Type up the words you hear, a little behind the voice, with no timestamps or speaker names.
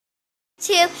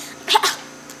Two.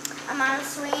 I'm on a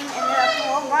swing in the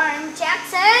pool, Warren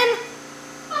Jackson.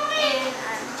 And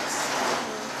I'm just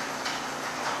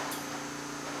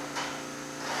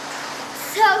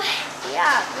so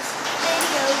yeah, this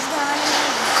video is going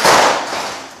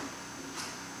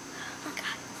oh my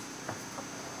god.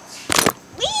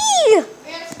 Wee!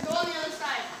 Yes, go on the other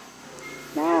side.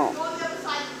 No. Go on the other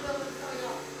side to build what's going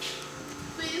on.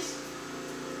 Please.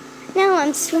 No,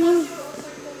 I'm swimming. It looks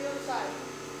like on the other side.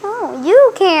 Oh,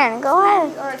 you can. Go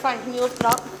ahead. Alright, fine. Can you lift it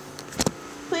up?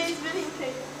 Please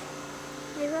videotape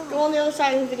it. Go on the other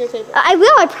side and videotape it. I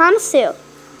will, I promise to.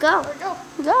 Go. Go.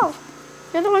 Go.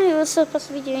 You're the one who was supposed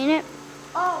to be doing it.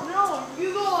 Oh, no.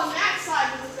 You go on that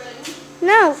side of the thing.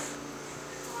 No.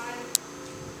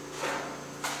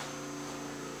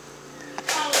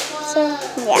 So,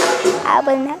 yeah, I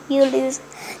will not you lose.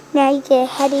 Now you get a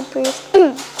heady bruise.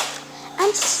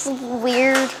 I'm just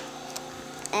weird.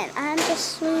 And I'm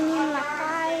just swimming like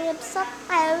I am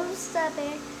supposed to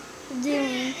be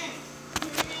doing.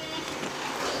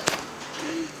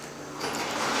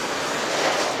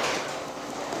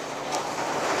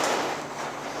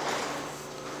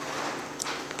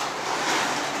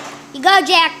 You go,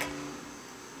 Jack.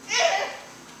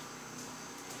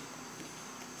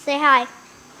 Say hi.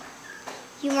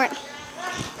 You weren't.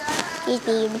 You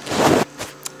did.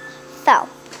 So,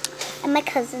 and my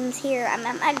cousin's here. I'm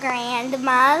at my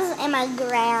grandma's and my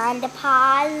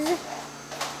grandpa's.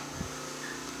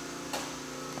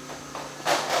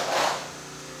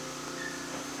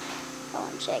 Oh,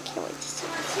 and Jay, I can't wait to see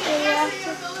this video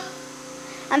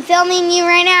after. I'm filming you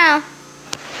right now.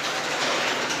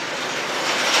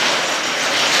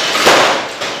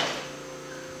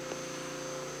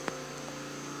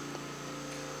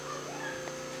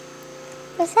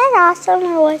 Was that awesome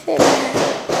or was it not?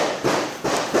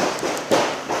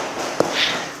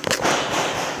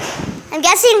 I'm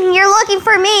guessing you're looking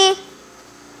for me.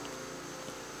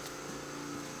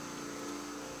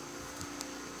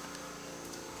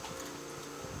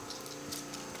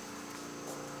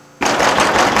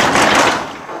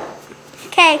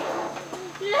 Okay.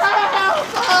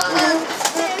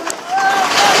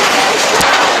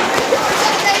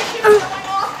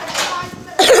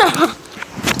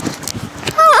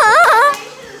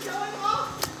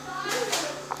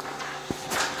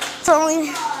 It's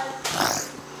only.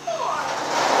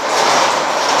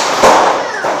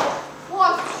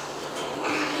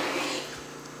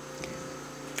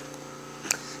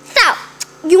 So,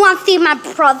 you want to see my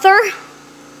brother?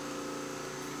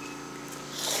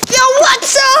 Yo,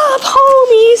 what's up,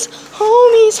 homies?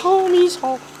 Homies, homies,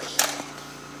 homies.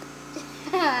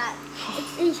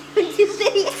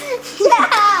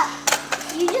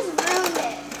 You just ruined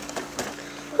it.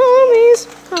 Homies,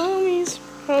 homies,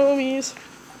 homies.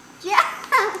 Yeah.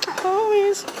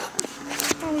 Homies.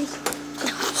 Homies.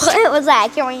 What was that? I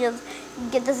can't wait to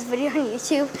get this video on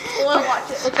YouTube. Let's watch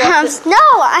it. Let's watch it. No,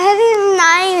 I'm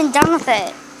not even done with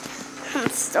it. I'm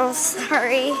so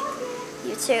sorry,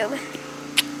 YouTube.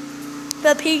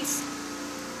 But peace.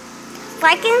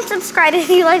 Like and subscribe if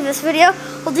you like this video.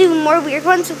 We'll do more weird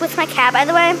ones with my cat, by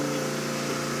the way.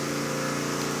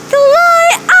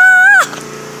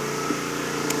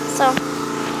 So,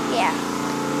 yeah.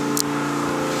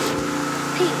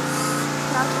 Peace.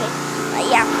 Not kidding. But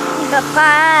yeah.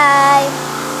 Bye-bye.